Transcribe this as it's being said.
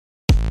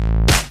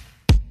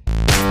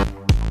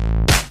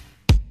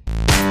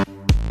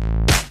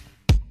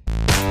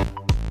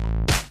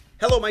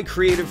Hello, my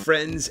creative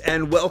friends,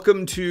 and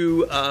welcome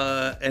to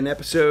an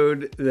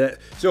episode that...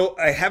 So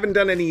I haven't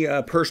done any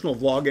personal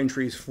vlog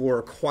entries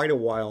for quite a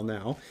while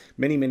now,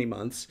 many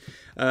months.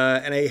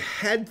 And I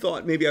had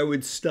thought maybe I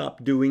would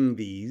stop doing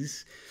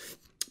these.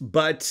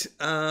 But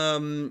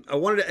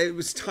it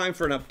was time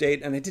for an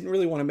update, and I didn't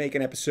really want to make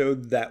an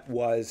episode that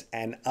was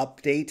an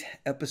update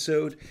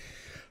episode.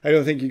 I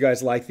don't think you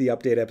guys like the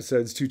update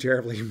episodes too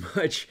terribly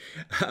much.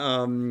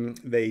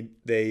 They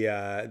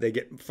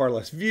get far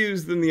less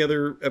views than the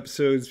other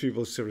episodes.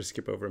 People sort of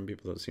skip over them.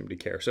 People don't seem to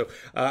care. So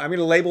I'm going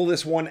to label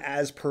this one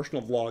as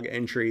personal vlog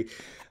entry,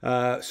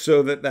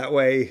 so that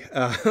way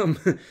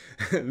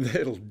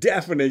it'll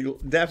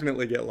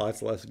definitely get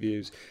lots less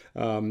views.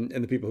 And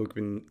the people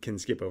who can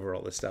skip over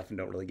all this stuff and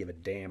don't really give a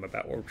damn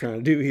about what we're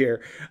trying to do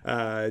here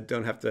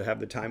don't have to have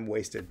the time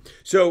wasted.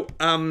 So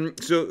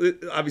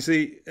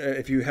obviously,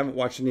 if you haven't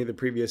watched any of the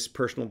previous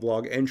personal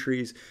vlog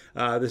entries,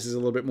 this is a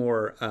little bit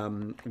more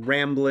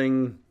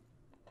rambling.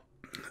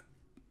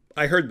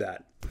 I heard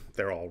that.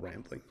 They're all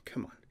rambling.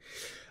 Come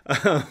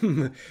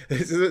on.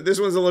 This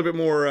one's a little bit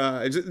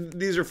more,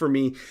 these are for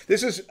me.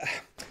 This is,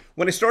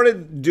 when I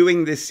started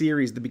doing this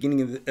series, the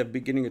beginning of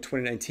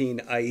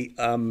 2019,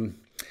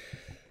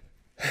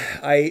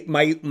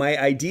 my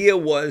idea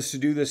was to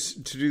do this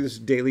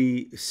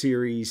daily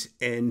series,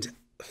 and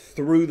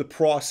through the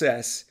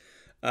process,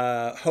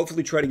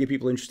 hopefully try to get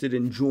people interested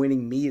in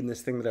joining me in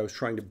this thing that I was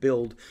trying to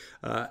build,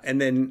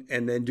 and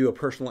then do a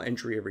personal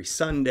entry every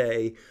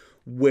Sunday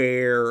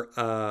where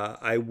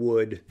I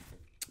would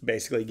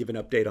basically give an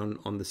update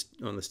on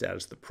the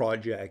status of the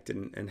project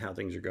and how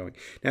things are going.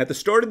 Now, at the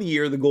start of the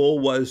year, the goal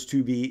was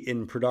to be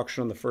in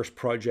production on the first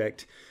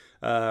project,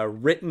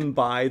 written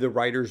by the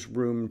Writers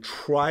Room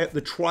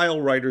the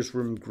Trial Writers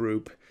Room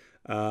group,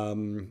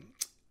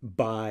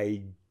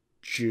 by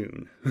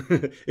June.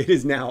 It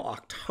is now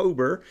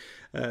October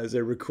as I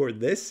record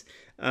this,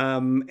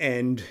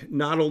 and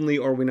not only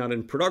are we not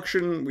in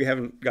production, we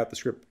haven't got the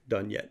script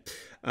done yet.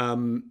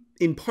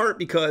 In part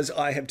because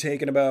I have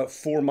taken about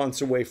 4 months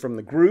away from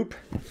the group,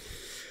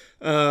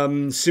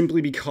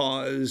 simply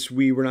because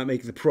we were not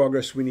making the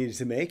progress we needed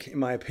to make, in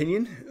my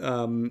opinion,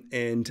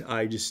 and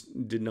I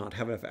just did not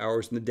have enough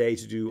hours in the day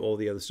to do all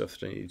the other stuff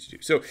that I needed to do.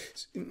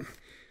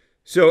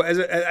 So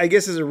I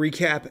guess as a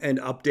recap and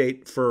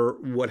update for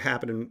what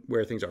happened and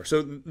where things are.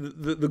 So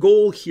the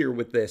goal here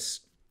with this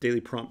daily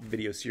prompt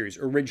video series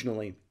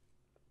originally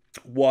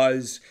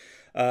was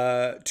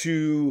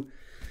to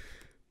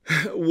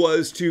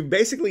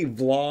basically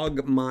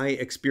vlog my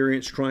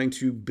experience trying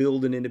to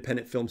build an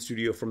independent film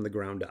studio from the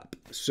ground up.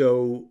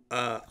 So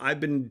I've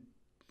been,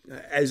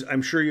 as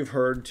I'm sure you've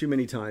heard too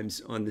many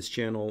times on this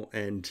channel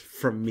and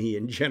from me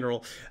in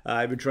general,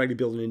 I've been trying to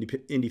build an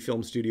indie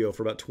film studio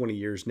for about 20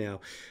 years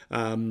now.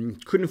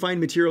 Couldn't find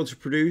material to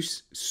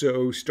produce,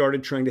 so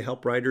started trying to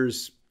help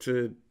writers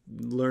to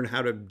learn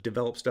how to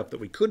develop stuff that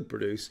we could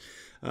produce.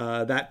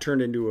 That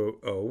turned into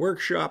a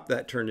workshop.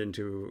 That turned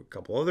into a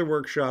couple other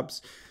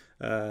workshops.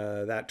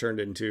 That turned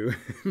into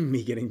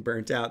me getting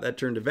burnt out. That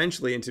turned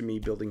eventually into me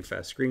building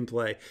Fast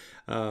Screenplay,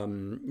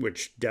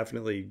 which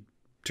definitely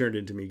turned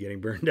into me getting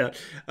burned out.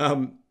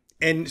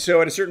 And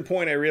so at a certain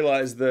point, I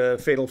realized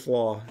the fatal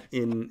flaw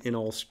in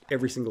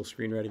every single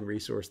screenwriting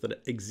resource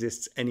that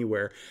exists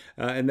anywhere.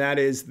 And that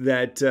is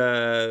that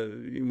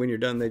when you're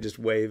done, they just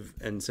wave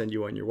and send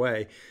you on your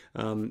way.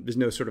 There's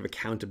no sort of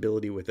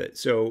accountability with it.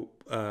 So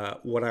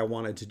what I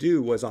wanted to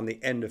do was, on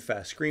the end of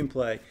Fast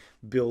Screenplay,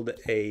 build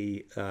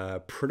a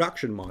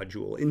production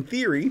module. In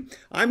theory,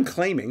 I'm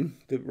claiming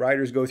that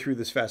writers go through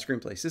this Fast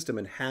Screenplay system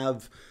and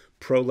have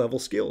pro-level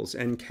skills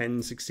and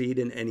can succeed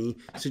in any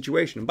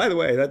situation. And by the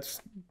way,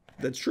 that's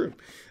true.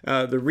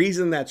 The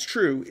reason that's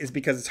true is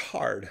because it's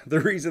hard.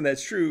 The reason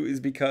that's true is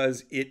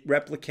because it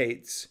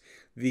replicates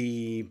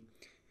the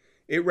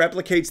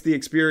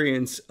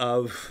experience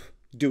of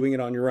doing it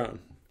on your own.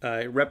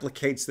 It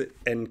replicates it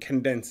and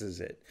condenses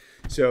it.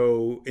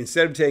 So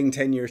instead of taking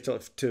 10 years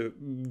to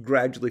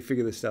gradually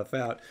figure this stuff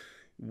out,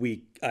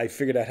 I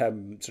figured out how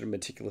to sort of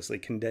meticulously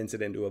condense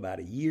it into about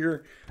a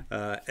year.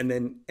 And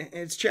then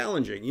it's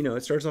challenging. You know,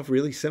 it starts off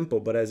really simple,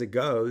 but as it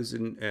goes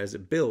and as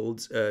it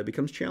builds, it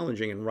becomes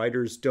challenging, and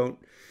writers don't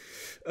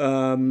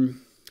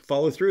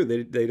follow through.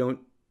 They don't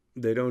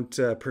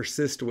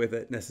persist with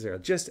it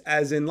necessarily, just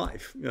as in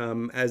life.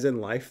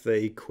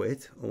 They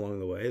quit along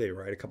the way. They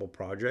write a couple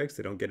projects.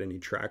 They don't get any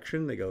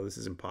traction. They go, this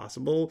is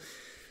impossible.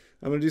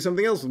 I'm going to do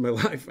something else with my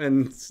life.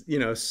 And, you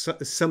know,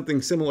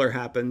 something similar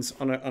happens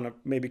on a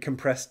maybe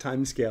compressed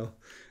time scale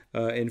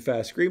in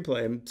Fast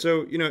Screenplay. And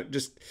so, you know,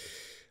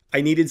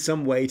 I needed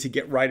some way to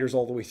get writers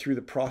all the way through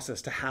the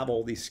process to have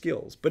all these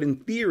skills. But in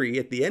theory,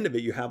 at the end of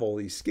it, you have all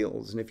these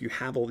skills. And if you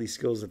have all these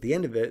skills at the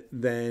end of it,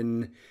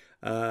 then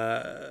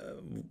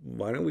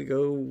why don't we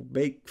go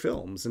make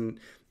films? And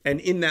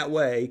in that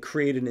way,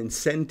 create an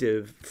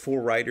incentive for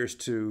writers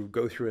to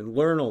go through and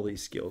learn all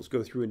these skills,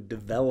 go through and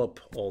develop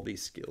all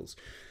these skills.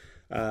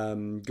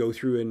 Go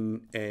through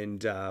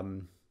and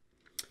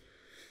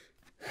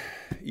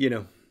you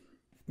know,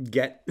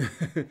 get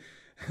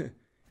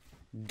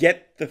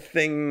get the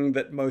thing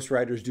that most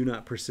writers do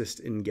not persist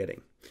in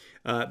getting.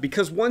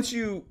 Because once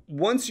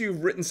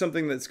you've written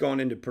something that's gone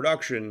into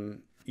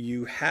production,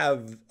 you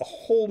have a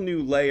whole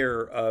new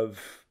layer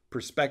of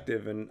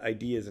perspective and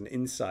ideas and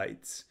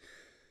insights.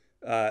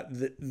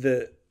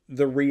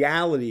 The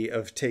reality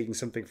of taking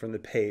something from the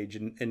page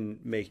and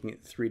making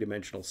it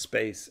three-dimensional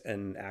space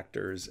and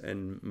actors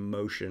and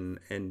motion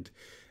and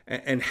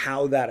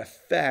how that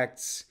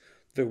affects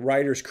the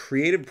writer's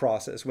creative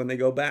process when they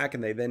go back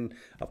and they then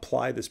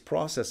apply this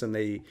process and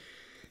they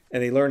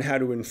learn how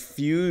to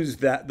infuse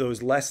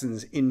those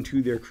lessons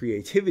into their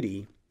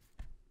creativity.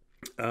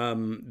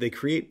 They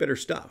create better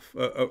stuff.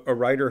 A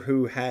writer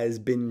who has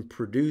been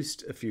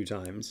produced a few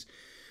times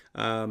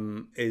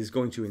is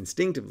going to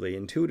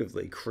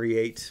intuitively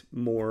create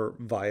more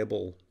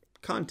viable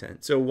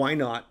content. So why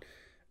not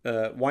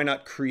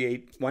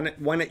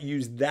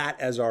use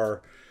that as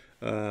our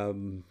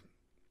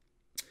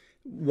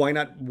why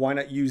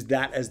not use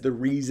that as the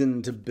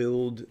reason to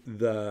build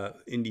the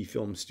indie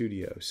film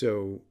studio?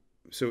 So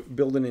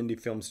build an indie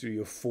film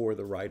studio for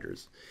the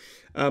writers.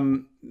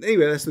 Anyway,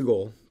 that's the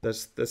goal.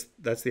 That's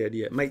the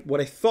idea.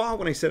 What I thought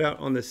when I set out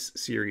on this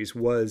series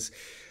was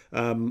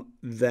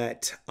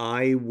that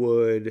I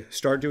would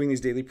start doing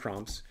these daily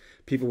prompts.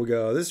 People would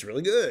go, "This is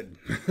really good,"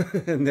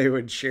 and they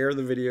would share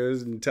the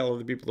videos and tell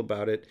other people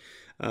about it.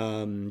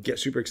 Get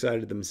super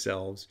excited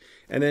themselves,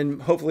 and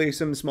then hopefully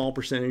some small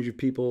percentage of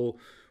people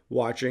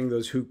watching,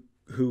 those who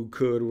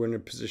were in a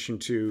position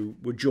to,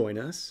 would join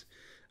us.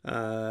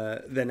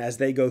 Then as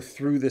they go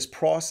through this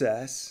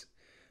process,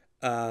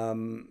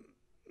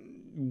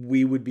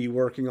 we would be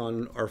working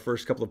on our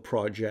first couple of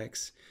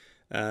projects,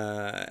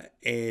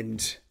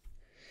 and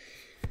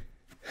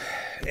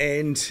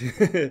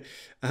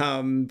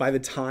by the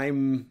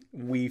time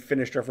we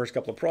finished our first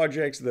couple of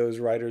projects, those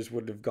writers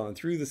would have gone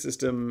through the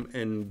system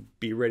and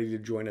be ready to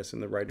join us in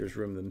the writer's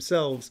room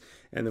themselves.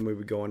 And then we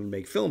would go on and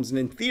make films. And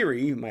in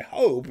theory, my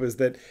hope is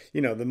that,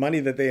 the money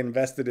that they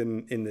invested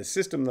in this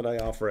system that I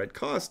offer at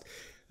cost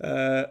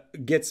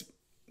gets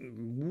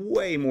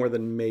way more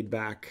than made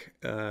back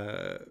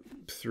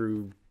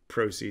through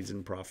proceeds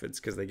and profits,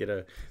 because they get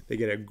a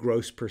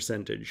gross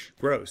percentage,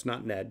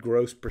 not net,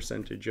 gross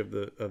percentage of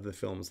the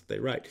films that they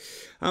write.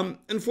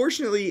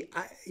 Unfortunately,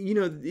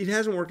 it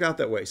hasn't worked out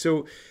that way.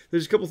 So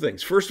there's a couple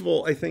things. First of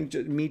all, I think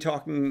me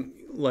talking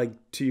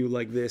to you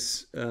like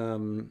this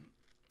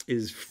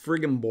is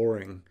friggin'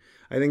 boring.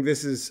 I think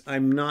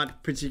I'm not a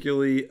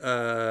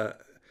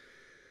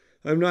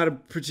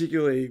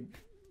particularly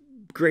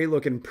great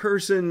looking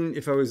person.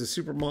 If I was a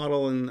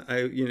supermodel and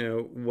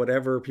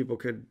whatever, people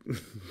could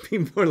be a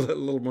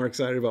little more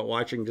excited about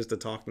watching just a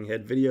talking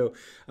head video.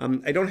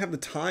 I don't have the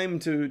time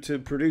to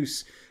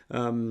produce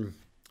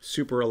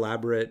super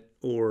elaborate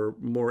or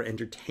more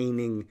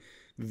entertaining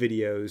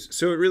videos.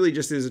 So it really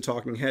just is a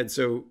talking head.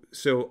 So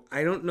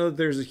I don't know if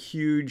there's a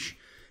huge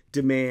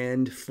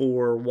demand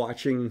for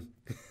watching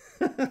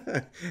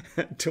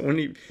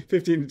 15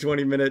 to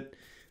 20 minute,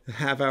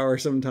 half hour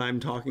sometime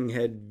talking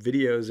head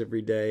videos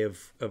every day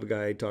of a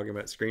guy talking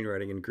about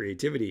screenwriting and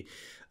creativity.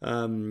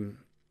 And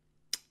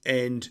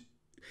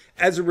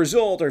as a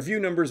result, our view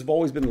numbers have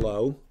always been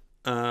low,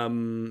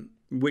 and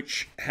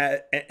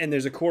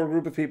there's a core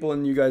group of people,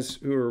 and you guys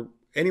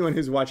anyone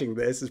who's watching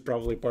this is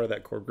probably part of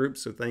that core group.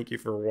 So thank you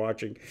for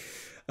watching.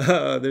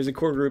 There's a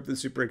core group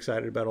that's super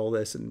excited about all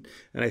this, and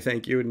I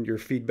thank you, and your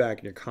feedback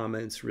and your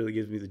comments really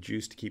gives me the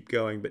juice to keep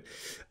going.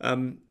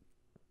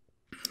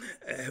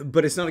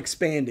 But it's not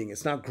expanding.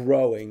 It's not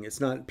growing.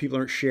 People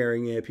aren't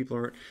sharing it. People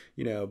aren't,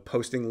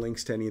 posting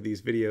links to any of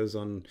these videos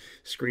on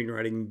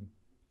screenwriting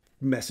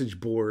message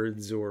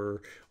boards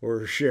or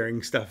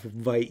sharing stuff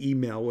via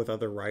email with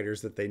other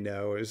writers that they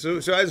know. So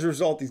as a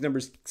result, these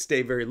numbers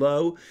stay very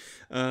low,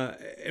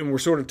 and we're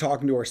sort of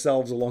talking to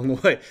ourselves along the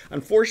way.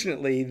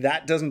 Unfortunately,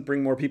 that doesn't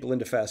bring more people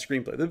into fast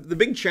screenplay. The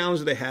big challenge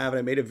that they have, and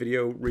I made a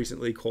video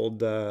recently called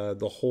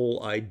The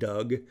Hole I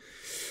Dug,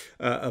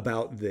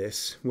 about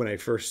this when I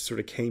first sort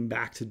of came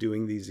back to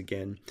doing these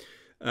again.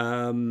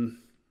 The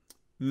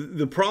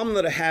problem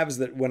that I have is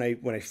that when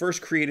I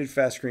first created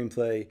Fast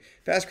Screenplay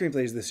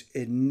is this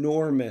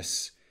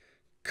enormous,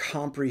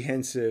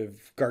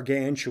 comprehensive,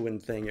 gargantuan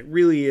thing. It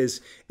really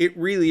is a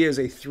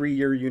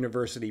 3-year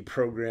university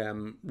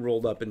program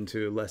rolled up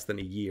into less than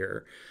a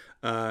year.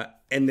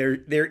 And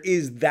there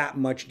is that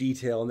much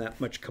detail and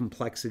that much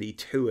complexity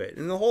to it.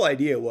 And the whole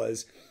idea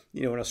was,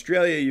 in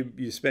Australia,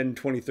 you spend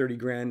 20, 30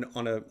 grand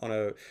on a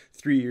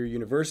 3-year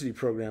university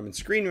program in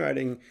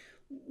screenwriting.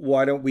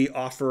 Why don't we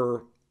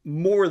offer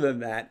more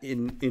than that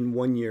in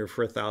 1 year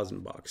for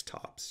 $1,000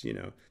 tops?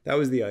 That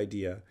was the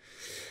idea.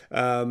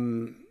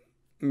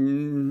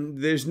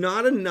 There's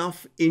not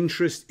enough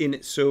interest in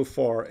it so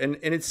far. And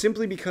it's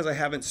simply because I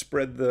haven't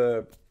spread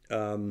the,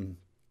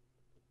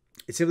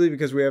 it's simply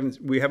because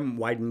we haven't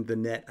widened the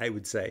net, I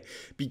would say.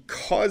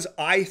 Because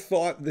I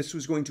thought this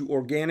was going to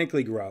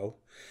organically grow.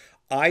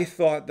 I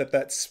thought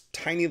that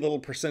tiny little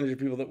percentage of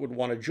people that would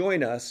want to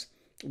join us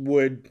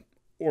would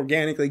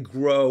organically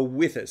grow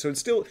with it. So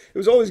it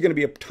was always going to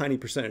be a tiny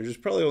percentage. It's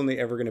probably only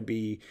ever going to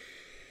be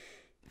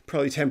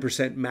probably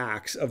 10%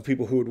 max of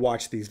people who would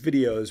watch these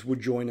videos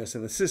would join us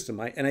in the system.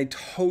 And I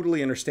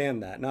totally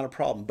understand that, not a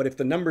problem. But if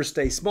the numbers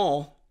stay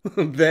small,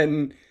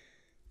 then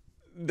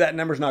that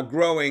number's not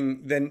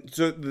growing. Then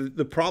so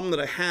the problem that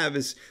I have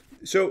is,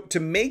 so to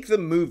make the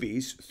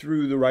movies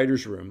through the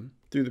writer's room,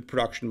 through the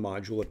production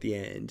module at the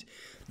end,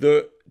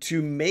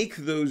 to make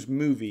those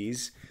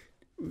movies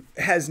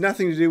has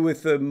nothing to do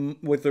with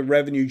the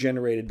revenue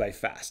generated by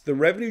Fast. The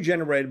revenue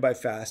generated by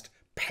Fast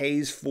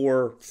pays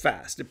for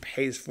Fast. It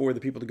pays for the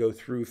people to go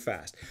through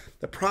Fast.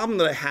 The problem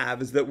that I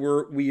have is that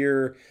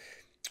we're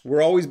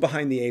always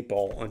behind the 8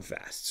 ball on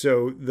Fast.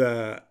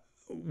 So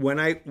when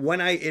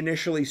I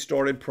initially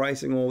started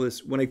pricing all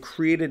this, when I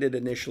created it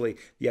initially,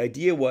 the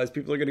idea was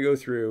people are going to go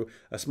through,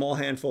 a small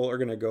handful are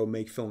going to go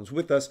make films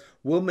with us.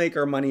 We'll make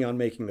our money on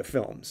making the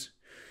films.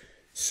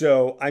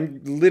 So I'm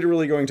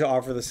literally going to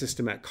offer the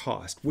system at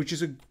cost, which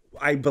is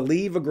I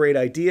believe a great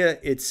idea.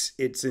 It's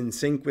in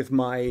sync with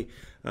my,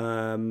 I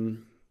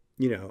don't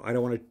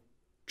want to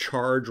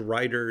charge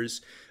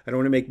writers. I don't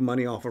want to make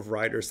money off of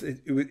writers.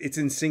 It's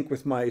in sync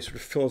with my sort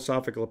of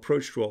philosophical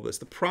approach to all this.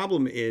 The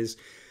problem is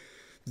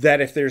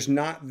that if there's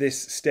not this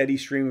steady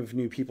stream of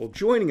new people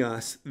joining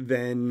us,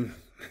 then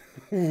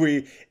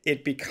we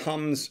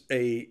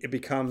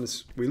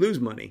lose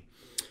money.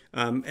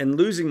 And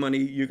losing money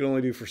you can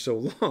only do for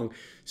so long.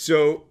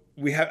 So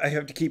I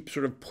have to keep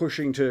sort of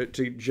pushing to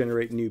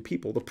generate new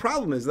people. The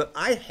problem is that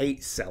I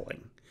hate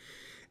selling.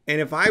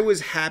 And if I was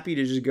happy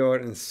to just go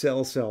out and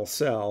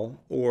sell,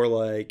 or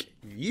like,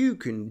 you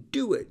can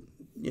do it,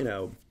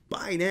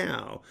 buy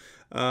now,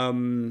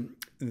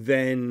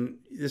 then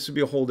this would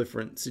be a whole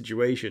different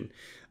situation.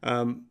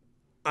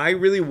 I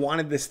really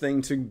wanted this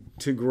thing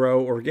to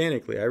grow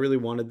organically. I really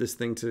wanted this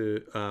thing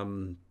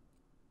to,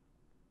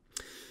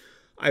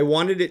 I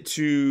wanted it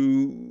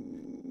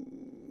to,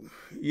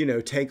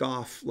 take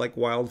off like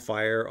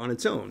wildfire on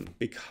its own,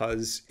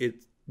 because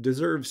it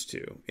deserves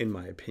to, in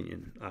my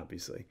opinion,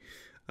 obviously.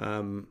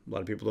 A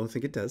lot of people don't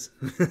think it does.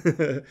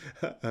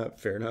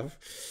 Fair enough.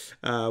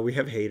 We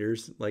have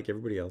haters like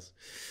everybody else.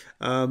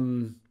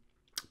 So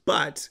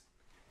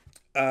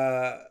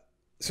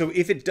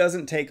if it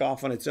doesn't take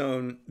off on its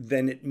own,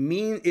 then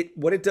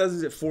what it does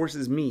is it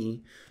forces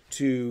me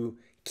to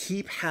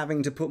keep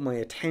having to put my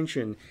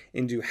attention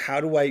into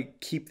how do I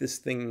keep this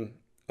thing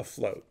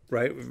afloat,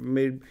 right?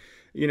 We've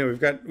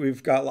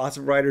got lots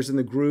of writers in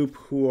the group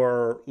who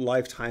are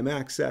lifetime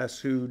access,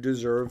 who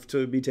deserve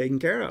to be taken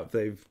care of.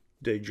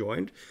 They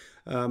joined.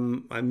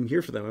 I'm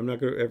here for them. I'm not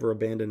going to ever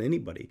abandon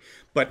anybody.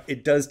 But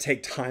it does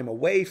take time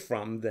away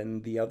from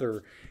then the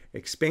other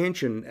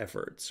expansion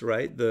efforts,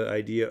 right? The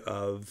idea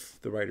of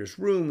the writer's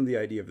room, the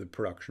idea of the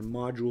production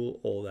module,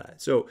 all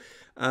that. So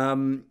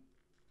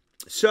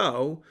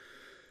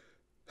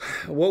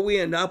what we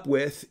end up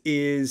with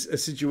is a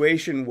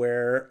situation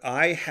where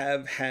I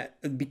have had,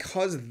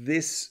 because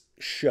this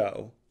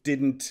show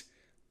didn't,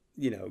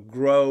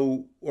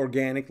 grow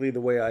organically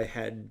the way I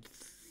had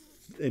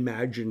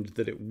imagined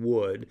that it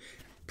would.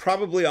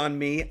 Probably on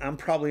me. I'm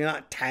probably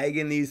not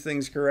tagging these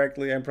things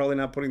correctly. I'm probably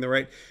not putting the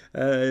right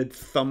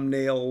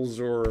thumbnails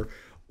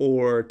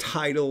or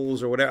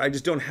titles or whatever. I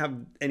just don't have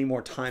any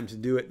more time to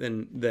do it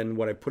than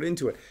what I put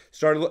into it.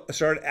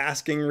 Started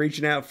asking,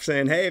 reaching out,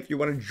 saying, hey, if you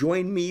want to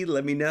join me,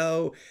 let me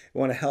know. If you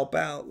want to help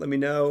out, let me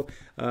know.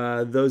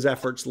 Those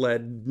efforts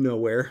led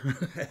nowhere.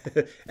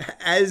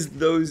 as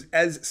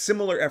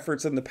similar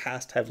efforts in the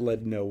past have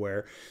led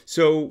nowhere.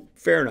 So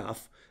fair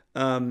enough.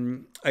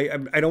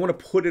 I don't want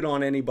to put it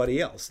on anybody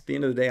else. At the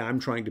end of the day, I'm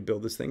trying to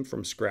build this thing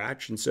from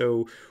scratch. And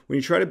so when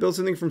you try to build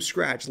something from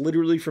scratch,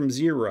 literally from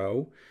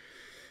zero,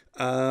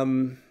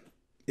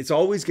 it's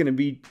always going to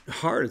be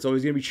hard. It's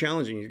always going to be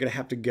challenging. You're going to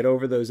have to get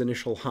over those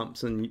initial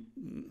humps. And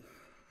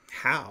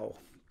how?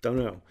 Don't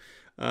know.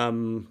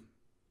 Don't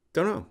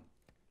know.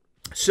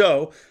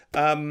 So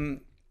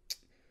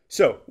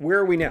where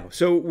are we now?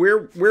 So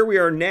where we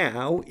are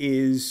now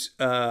is,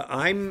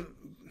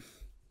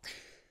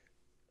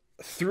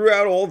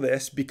 throughout all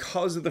this,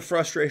 because of the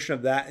frustration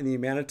of that and the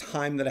amount of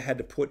time that I had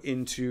to put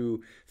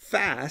into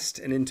Fast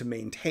and into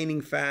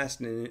maintaining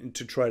Fast and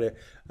to try to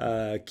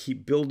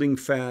keep building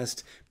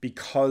Fast,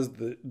 because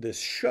this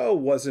show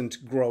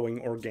wasn't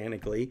growing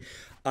organically,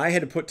 I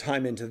had to put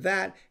time into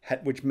that,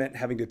 which meant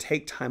having to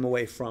take time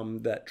away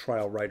from that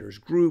trial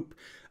writers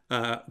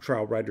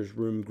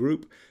room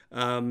group.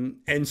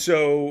 And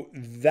so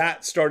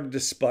that started to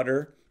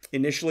sputter.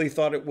 Initially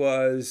thought it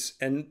was,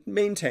 and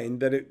maintained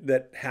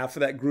that half of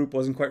that group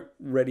wasn't quite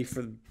ready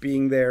for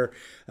being there.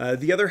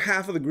 The other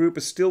half of the group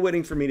is still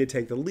waiting for me to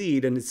take the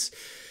lead, and it's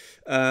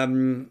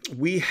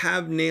we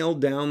have nailed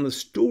down the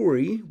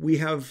story.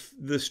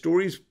 The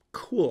story's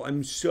cool.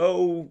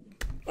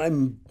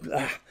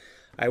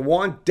 I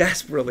want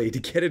desperately to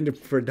get into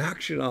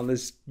production on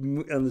this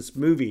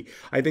movie.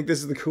 I think this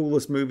is the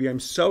coolest movie.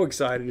 I'm so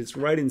excited. It's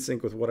right in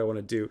sync with what I want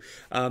to do.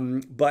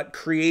 But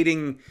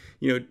creating,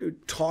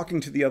 talking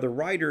to the other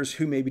writers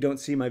who maybe don't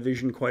see my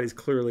vision quite as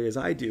clearly as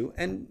I do.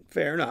 And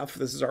fair enough,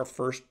 this is our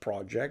first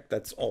project.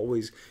 That's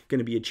always going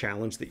to be a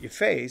challenge that you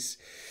face.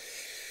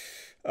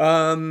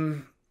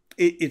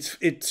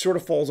 it sort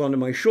of falls onto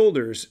my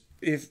shoulders.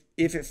 If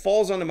it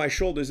falls onto my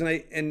shoulders,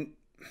 and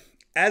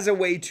as a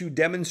way to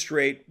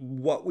demonstrate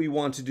what we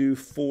want to do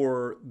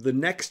for the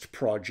next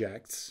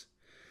projects,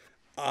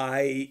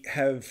 I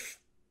have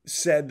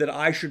said that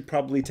I should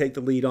probably take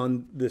the lead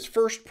on this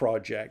first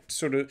project,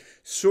 sort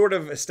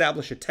of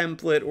establish a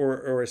template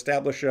or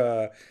establish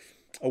a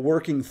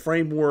working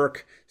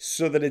framework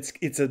so that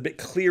it's a bit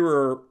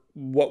clearer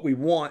what we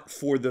want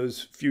for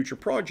those future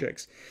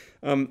projects.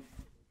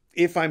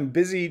 If I'm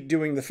busy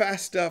doing the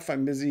fast stuff,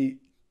 I'm busy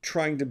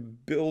trying to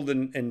build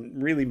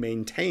and really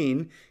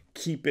maintain,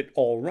 keep it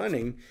all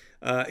running.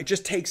 It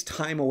just takes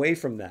time away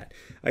from that.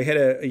 I had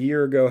a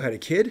year ago had a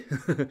kid,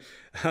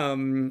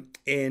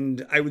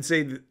 and I would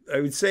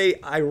say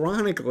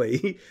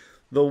ironically,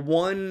 the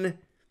one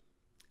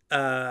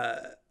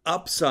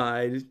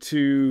upside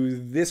to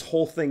this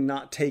whole thing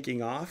not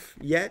taking off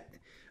yet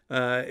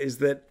is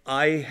that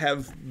I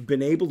have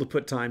been able to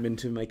put time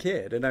into my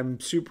kid, and I'm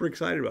super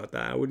excited about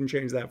that. I wouldn't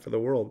change that for the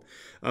world.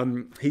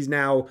 He's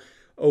now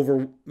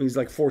he's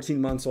like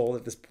 14 months old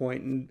at this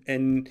point,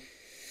 and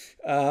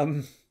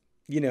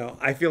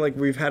I feel like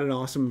we've had an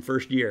awesome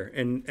first year,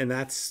 and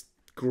that's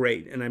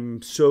great. And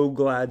I'm so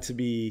glad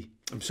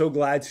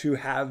to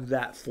have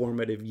that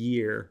formative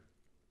year.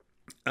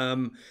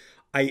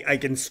 I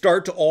can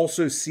start to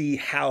also see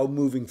how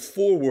moving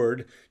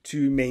forward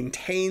to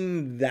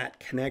maintain that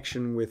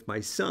connection with my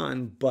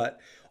son, but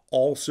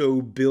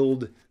also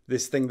build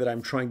this thing that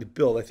I'm trying to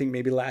build. I think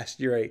maybe last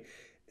year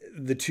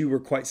the two were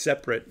quite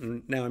separate,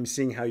 and now I'm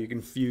seeing how you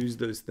can fuse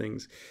those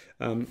things.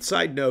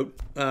 Side note,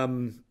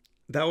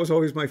 that was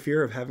always my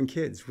fear of having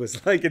kids,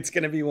 was like, it's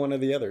going to be one or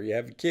the other. You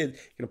have a kid,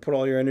 you're going to put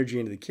all your energy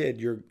into the kid.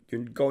 You're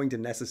going to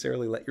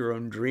necessarily let your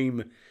own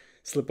dream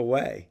slip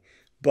away.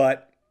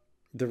 But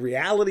the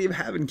reality of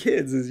having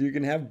kids is you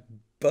can have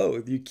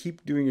both. You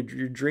keep doing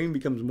your dream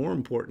becomes more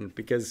important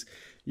because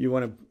you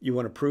want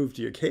to prove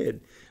to your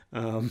kid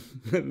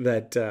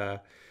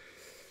that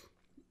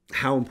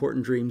how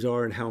important dreams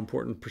are and how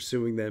important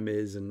pursuing them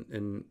is,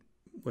 and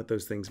what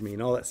those things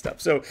mean, all that stuff.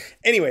 So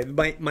anyway,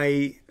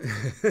 my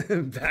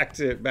back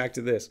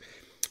to this.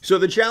 So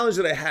the challenge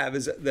that I have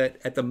is that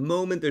at the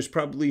moment there's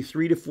probably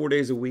 3 to 4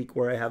 days a week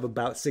where I have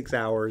about 6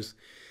 hours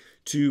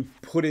to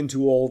put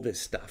into all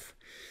this stuff.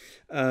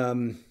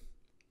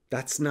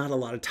 That's not a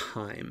lot of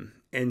time.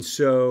 And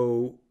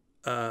so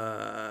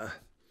where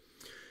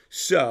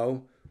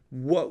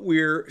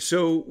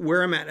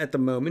I'm at the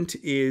moment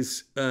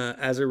is,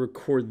 as I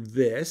record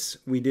this,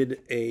 we did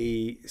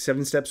a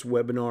 7 Steps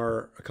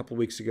webinar a couple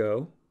weeks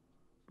ago,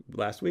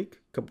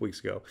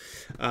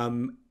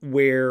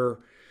 where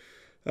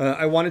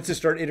I wanted to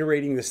start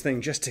iterating this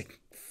thing just to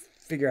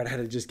figure out how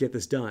to just get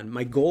this done.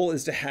 My goal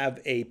is to have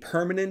a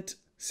permanent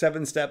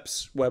 7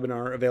 Steps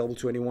webinar available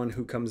to anyone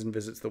who comes and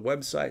visits the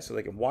website, so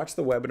they can watch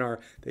the webinar,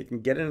 they can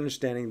get an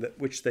understanding that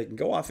which they can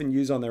go off and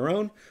use on their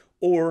own,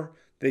 or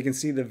they can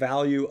see the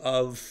value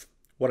of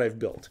what I've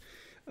built.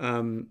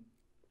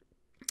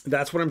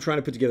 That's what I'm trying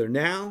to put together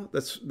now.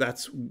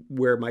 That's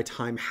where my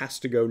time has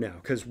to go now,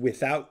 because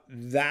without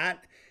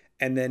that,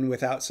 and then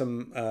without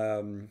some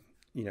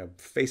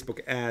Facebook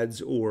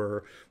ads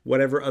or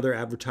whatever other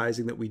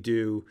advertising that we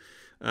do,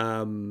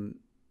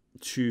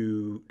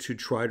 to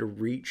try to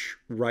reach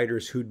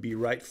writers who'd be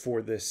right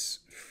for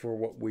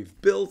what we've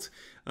built,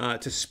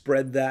 to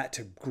spread that,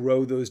 to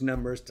grow those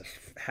numbers, to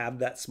have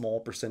that small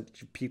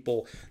percentage of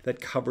people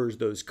that covers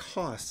those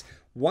costs.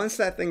 Once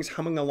that thing's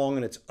humming along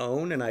on its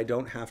own, and I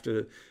don't have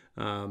to,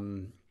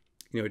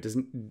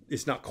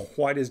 it's not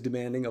quite as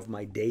demanding of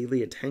my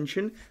daily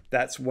attention,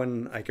 that's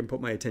when I can put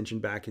my attention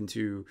back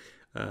into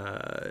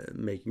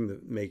making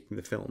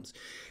the films.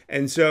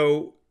 And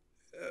so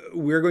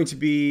we're going to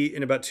be,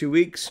 in about 2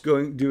 weeks,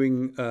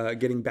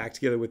 getting back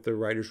together with the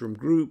Writers Room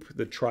group,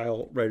 the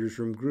trial Writers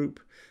Room group,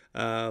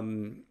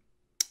 and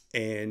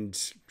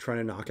trying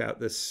to knock out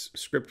this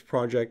script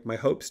project. My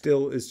hope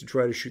still is to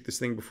try to shoot this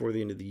thing before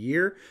the end of the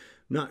year.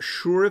 Not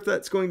sure if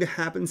that's going to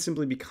happen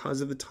simply because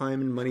of the time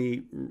and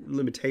money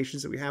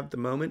limitations that we have at the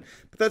moment,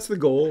 but that's the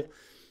goal.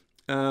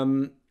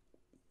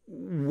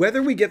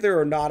 Whether we get there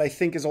or not, I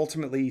think, is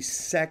ultimately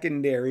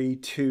secondary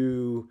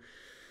to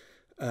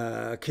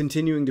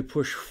continuing to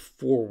push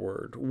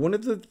forward. One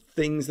of the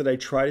things that I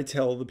try to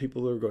tell the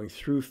people who are going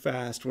through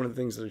fast, one of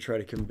the things that I try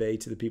to convey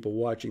to the people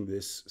watching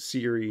this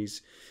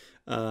series,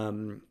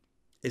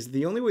 is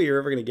the only way you're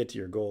ever going to get to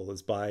your goal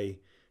is by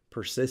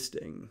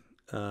persisting,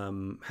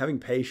 having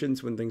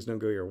patience when things don't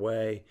go your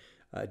way,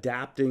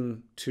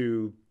 adapting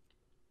to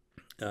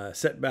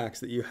setbacks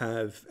that you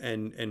have,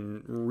 and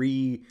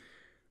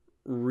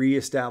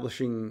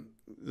reestablishing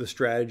the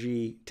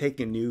strategy,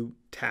 taking a new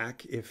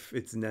tack if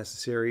it's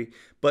necessary,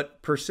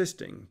 but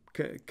persisting,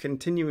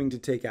 continuing to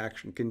take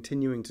action,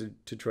 continuing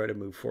to try to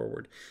move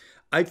forward.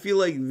 I feel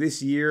like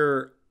this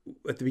year,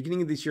 at the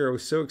beginning of this year, I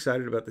was so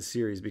excited about the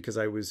series because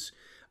I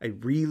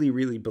really,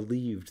 really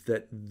believed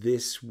that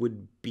this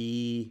would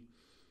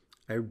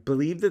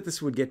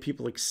get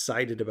people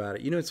excited about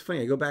it. It's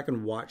funny, I go back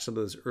and watch some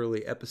of those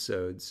early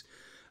episodes,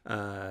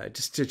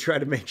 just to try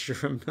to make sure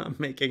I'm not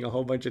making a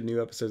whole bunch of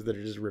new episodes that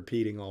are just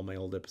repeating all my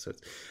old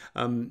episodes.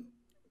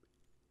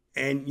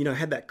 And, you know, I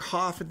had that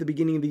cough at the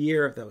beginning of the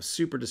year. That was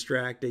super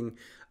distracting.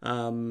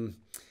 I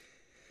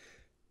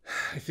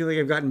feel like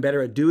I've gotten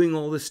better at doing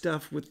all this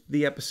stuff with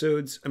the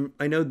episodes.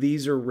 I know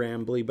these are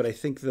rambly, but I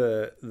think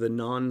the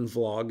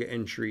non-vlog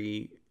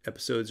entry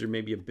episodes are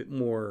maybe a bit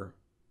more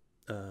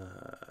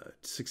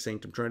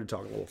succinct. I'm trying to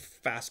talk a little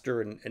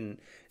faster and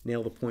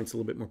nail the points a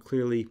little bit more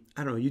clearly.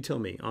 I don't know. You tell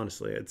me.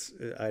 Honestly,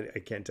 I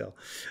can't tell.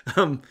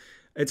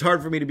 It's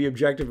hard for me to be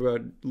objective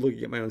about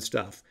looking at my own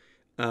stuff.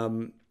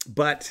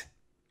 But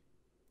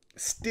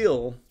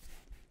still,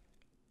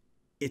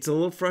 it's a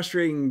little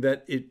frustrating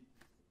that it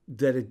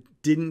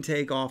didn't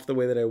take off the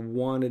way that I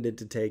wanted it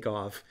to take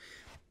off,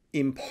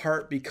 in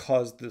part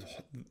because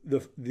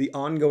the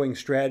ongoing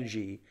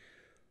strategy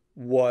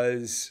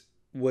was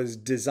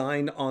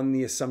designed on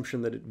the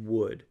assumption that it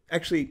would.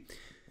 Actually,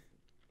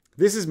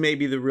 this is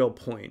maybe the real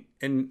point.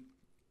 And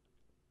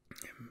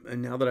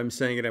now that I'm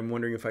saying it, I'm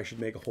wondering if I should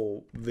make a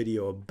whole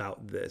video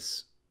about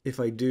this. If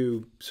I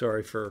do,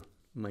 sorry for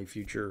my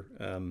future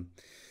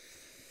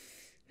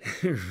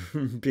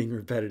being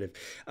repetitive.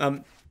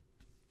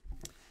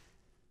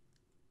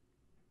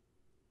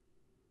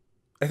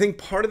 I think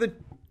part of the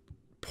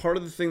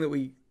thing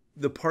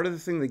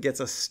that gets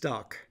us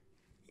stuck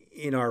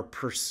in our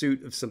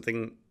pursuit of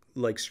something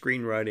like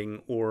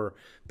screenwriting or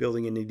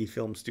building an indie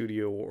film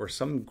studio or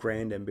some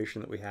grand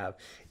ambition that we have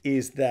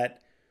is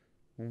that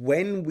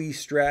when we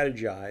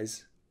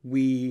strategize,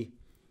 we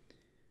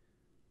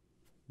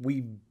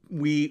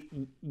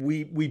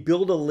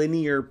build a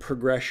linear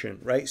progression,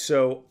 right?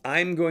 So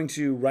I'm going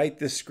to write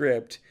this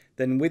script.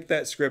 Then with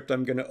that script,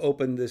 I'm going to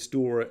open this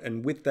door.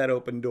 And with that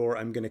open door,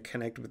 I'm going to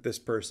connect with this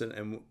person.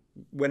 And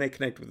when I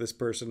connect with this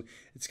person,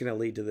 it's going to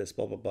lead to this,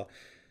 blah, blah, blah.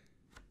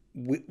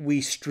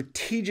 We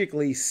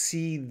strategically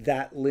see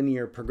that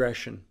linear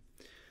progression.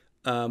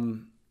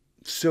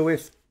 So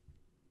if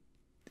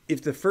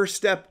the first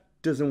step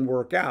doesn't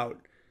work out,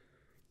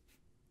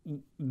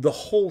 the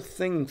whole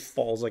thing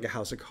falls like a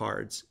house of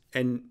cards.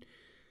 And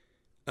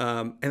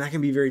that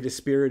can be very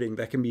dispiriting.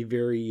 That can be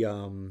very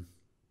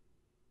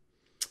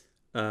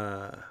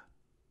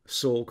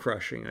soul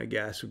crushing, I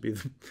guess, would be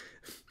the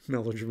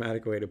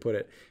melodramatic way to put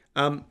it.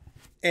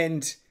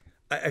 And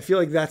I feel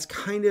like that's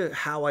kind of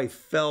how I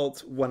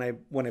felt when I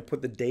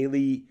put the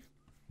daily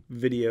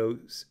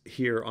videos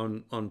here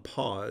on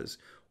pause.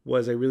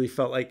 Was I really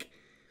felt like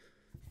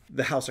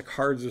the house of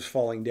cards was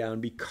falling down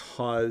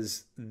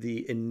because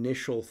the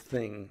initial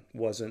thing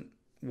wasn't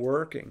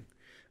working.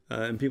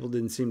 And people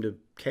didn't seem to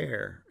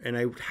care. And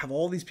I would have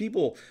all these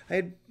people. I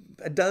had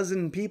a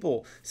dozen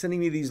people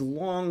sending me these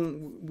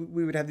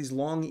we would have these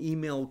long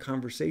email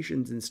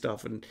conversations and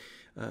stuff. And,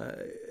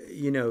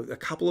 you know, a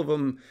couple of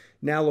them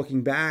now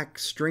looking back,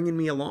 stringing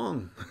me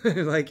along.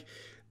 Like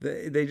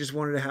they just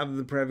wanted to have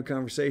the private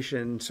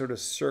conversation, sort of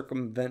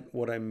circumvent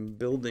what I'm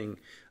building.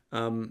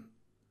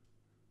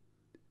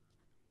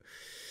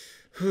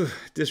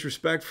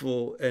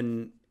 Disrespectful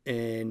and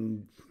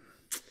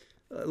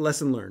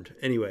lesson learned.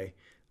 Anyway.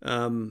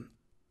 I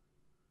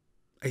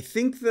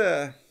think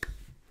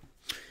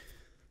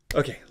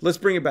okay, let's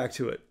bring it back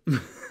to it.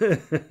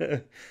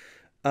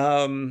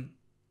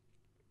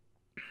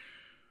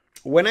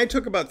 When I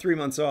took about 3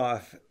 months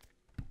off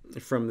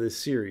from this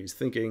series,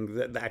 thinking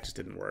that just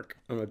didn't work,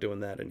 I'm not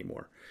doing that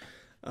anymore.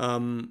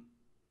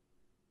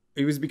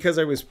 It was because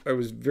I was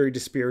very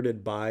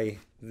dispirited by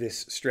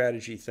this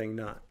strategy thing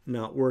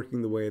not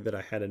working the way that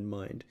I had in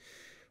mind.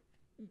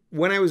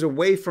 When I was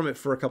away from it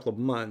for a couple of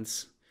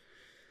months,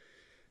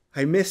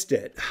 I missed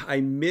it.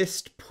 I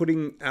missed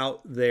putting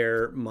out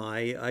there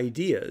my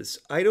ideas.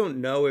 I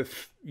don't know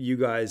if you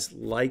guys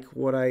like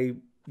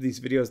these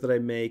videos that I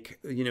make.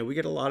 You know, we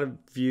get a lot of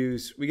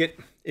views.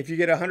 If you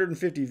get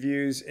 150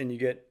 views and you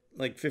get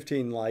like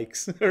 15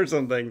 likes or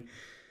something,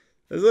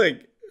 it's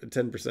like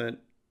 10%.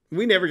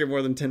 We never get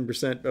more than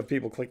 10% of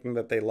people clicking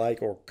that they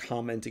like or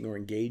commenting or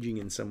engaging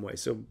in some way.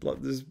 So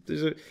there's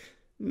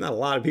not a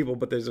lot of people,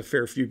 but there's a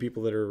fair few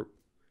people that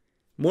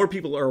more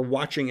people are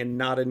watching and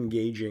not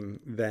engaging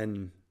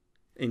than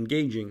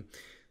engaging.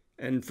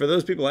 And for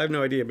those people, I have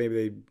no idea. Maybe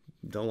they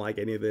don't like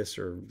any of this,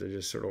 or they're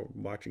just sort of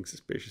watching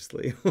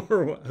suspiciously,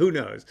 or who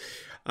knows.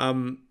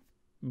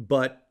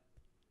 But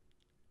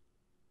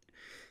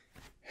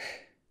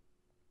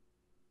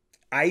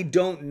I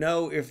don't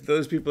know if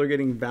those people are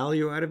getting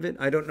value out of it.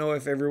 I don't know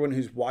if everyone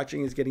who's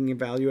watching is getting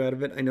value out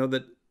of it. I know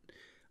that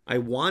I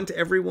want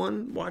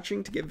everyone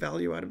watching to get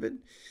value out of it.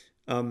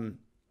 And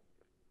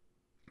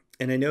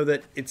I know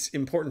that it's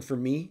important for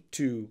me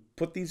to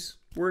put these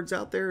words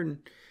out there and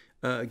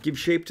give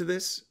shape to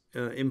this,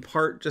 in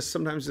part just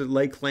sometimes to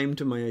lay claim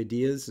to my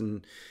ideas,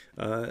 and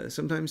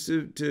sometimes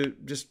to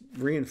just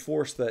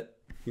reinforce that,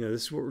 you know,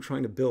 this is what we're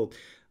trying to build.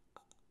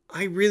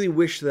 I really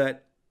wish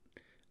that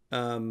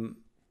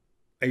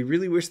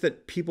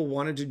people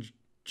wanted to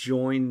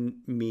join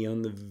me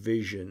on the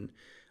vision.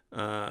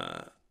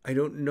 I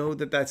don't know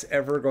that that's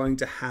ever going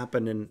to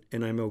happen,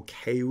 and I'm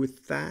okay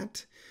with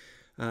that.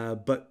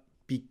 But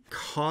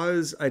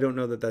because I don't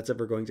know that that's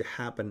ever going to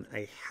happen,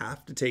 I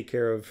have to take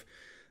care of,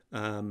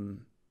 I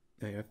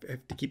have to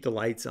keep the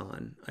lights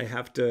on. I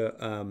have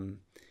to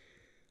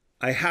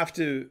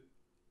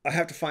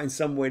find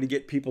some way to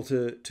get people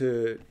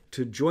to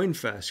join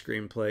Fast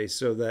Screenplay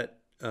so that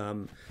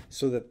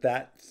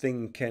that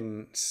thing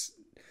can.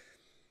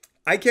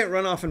 I can't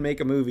run off and make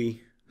a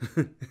movie,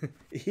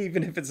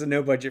 even if it's a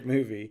no budget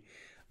movie.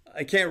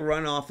 I can't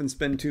run off and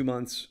spend 2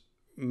 months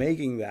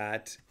making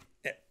that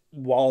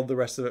while the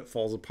rest of it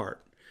falls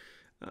apart.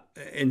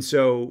 And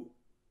so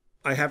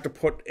I have to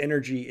put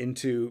energy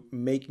into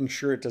making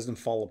sure it doesn't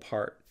fall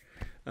apart.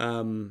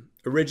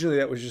 Originally,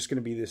 that was just going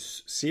to be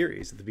this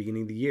series at the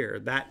beginning of the year.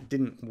 That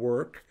didn't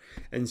work.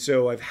 And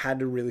so I've had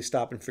to really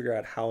stop and figure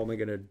out how am I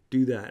going to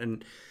do that.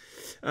 And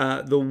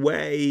the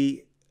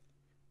way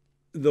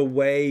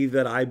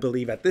that I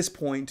believe at this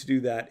point to do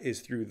that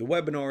is through the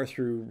webinar,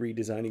 through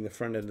redesigning the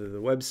front end of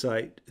the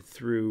website,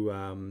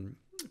 through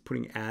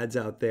putting ads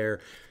out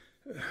there.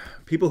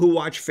 People who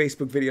watch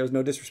Facebook videos,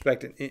 no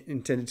disrespect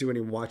intended to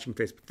anyone watching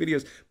Facebook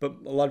videos, but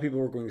a lot of people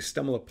who are going to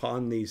stumble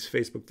upon these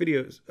Facebook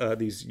videos,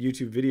 these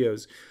YouTube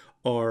videos,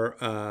 are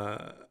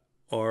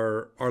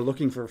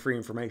looking for free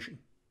information.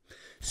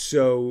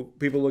 So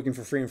people looking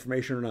for free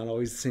information are not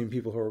always the same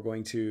people who are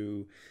going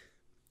to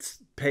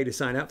pay to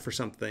sign up for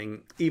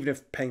something, even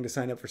if paying to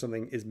sign up for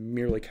something is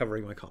merely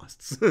covering my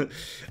costs.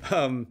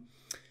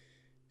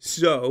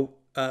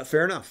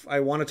 Fair enough.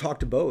 I want to talk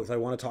to both. I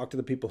want to talk to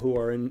the people who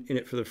are in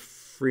it for the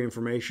free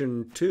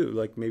information too.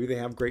 Like maybe they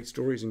have great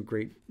stories and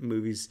great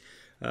movies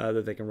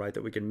that they can write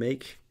that we can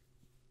make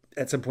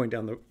at some point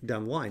down the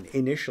line.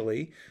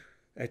 Initially,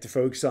 I have to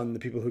focus on the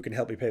people who can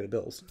help me pay the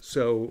bills.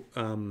 So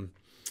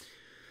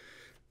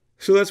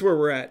that's where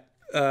we're at.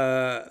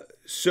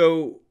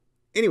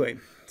 Anyway,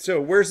 so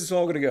where's this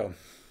all going to go?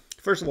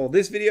 First of all,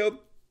 this video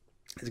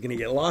is going to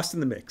get lost in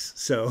the mix.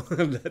 So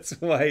that's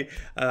why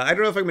I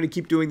don't know if I'm going to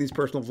keep doing these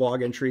personal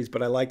vlog entries,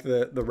 but I like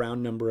the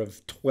round number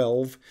of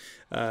 12.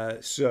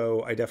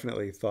 So I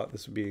definitely thought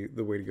this would be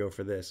the way to go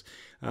for this.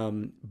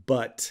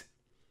 But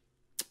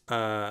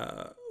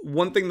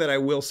one thing that I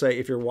will say,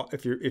 if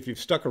you've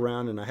stuck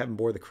around and I haven't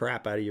bored the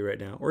crap out of you right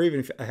now, or even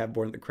if I have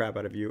bored the crap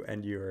out of you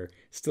and you're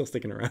still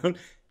sticking around,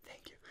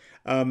 thank you.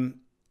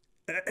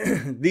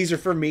 These are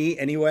for me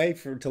anyway,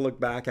 to look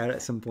back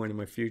at some point in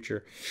my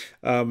future.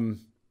 I'm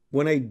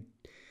going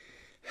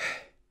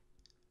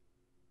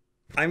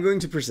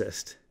to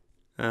persist.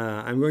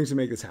 I'm going to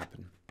make this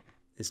happen.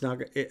 It's not.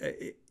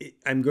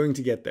 I'm going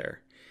to get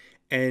there,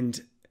 and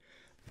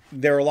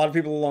there are a lot of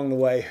people along the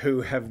way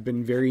who have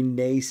been very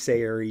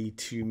naysayery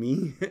to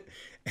me,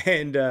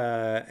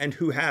 and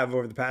who have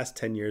over the past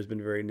 10 years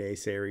been very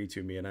naysayery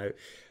to me, and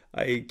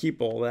I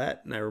keep all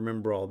that and I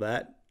remember all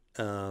that,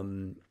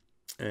 and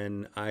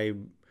I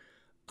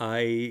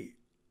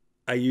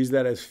use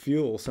that as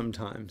fuel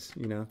sometimes,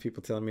 you know,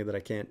 people telling me that I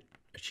can't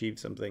achieve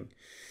something.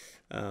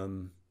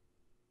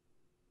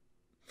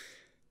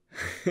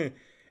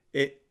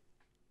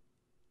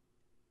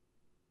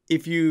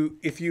 If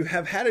you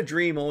have had a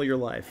dream all your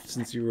life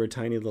since you were a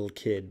tiny little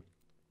kid,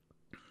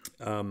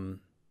 you're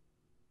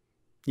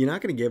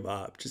not going to give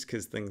up just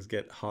because things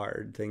get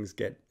hard, things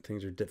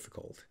are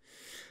difficult.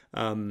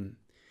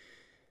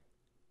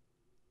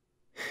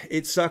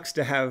 It sucks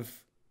to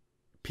have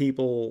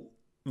people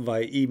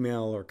via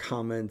email or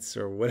comments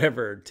or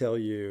whatever tell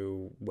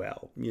you,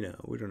 well, you know,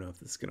 we don't know if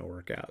this is going to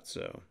work out,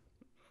 so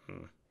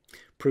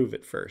prove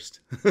it first.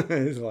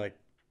 It's like,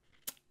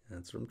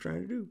 that's what I'm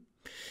trying to do.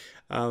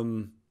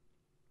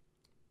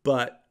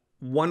 But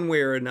one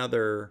way or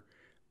another,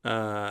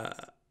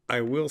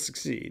 I will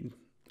succeed.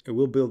 I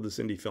will build this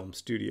indie film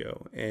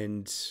studio,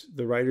 and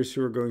the writers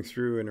who are going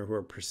through and who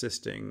are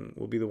persisting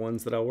will be the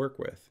ones that I'll work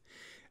with.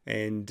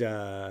 And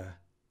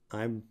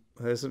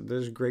there's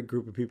a great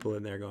group of people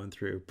in there going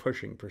through,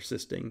 pushing,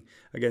 persisting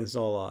against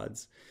all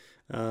odds.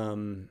 We're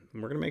going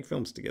to make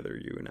films together,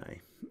 you and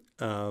I.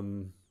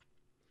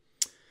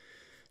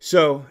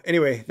 So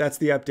anyway, that's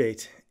the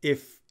update.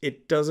 If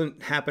it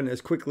doesn't happen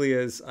as quickly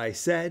as I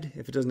said,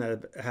 if it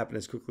doesn't happen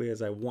as quickly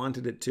as I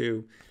wanted it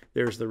to,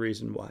 there's the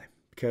reason why.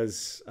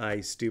 Because I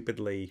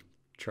stupidly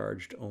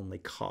charged only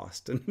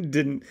cost and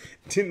didn't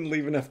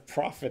leave enough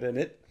profit in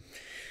it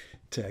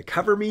to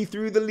cover me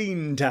through the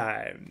lean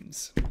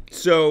times.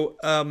 So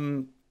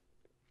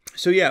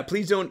yeah,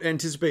 please don't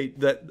anticipate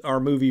that our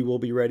movie will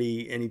be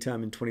ready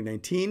anytime in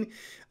 2019.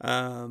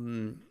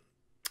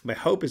 My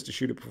hope is to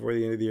shoot it before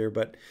the end of the year,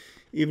 but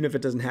even if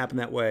it doesn't happen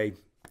that way,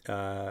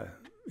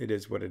 it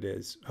is what it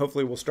is.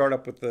 Hopefully we'll start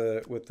up with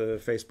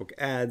the Facebook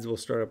ads. We'll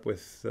start up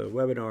with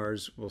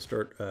webinars. We'll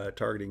start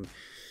targeting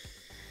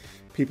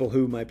people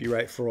who might be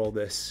right for all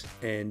this,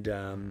 and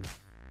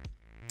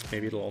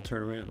maybe it'll all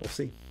turn around. We'll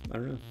see. I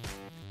don't know.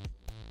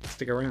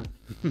 Stick around.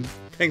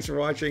 Thanks for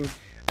watching.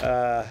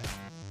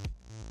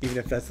 Even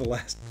if that's the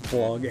last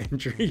vlog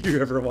entry you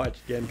ever watch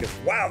again, because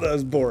wow, that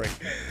was boring.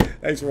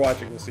 Thanks for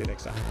watching. We'll see you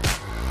next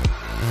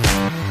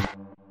time.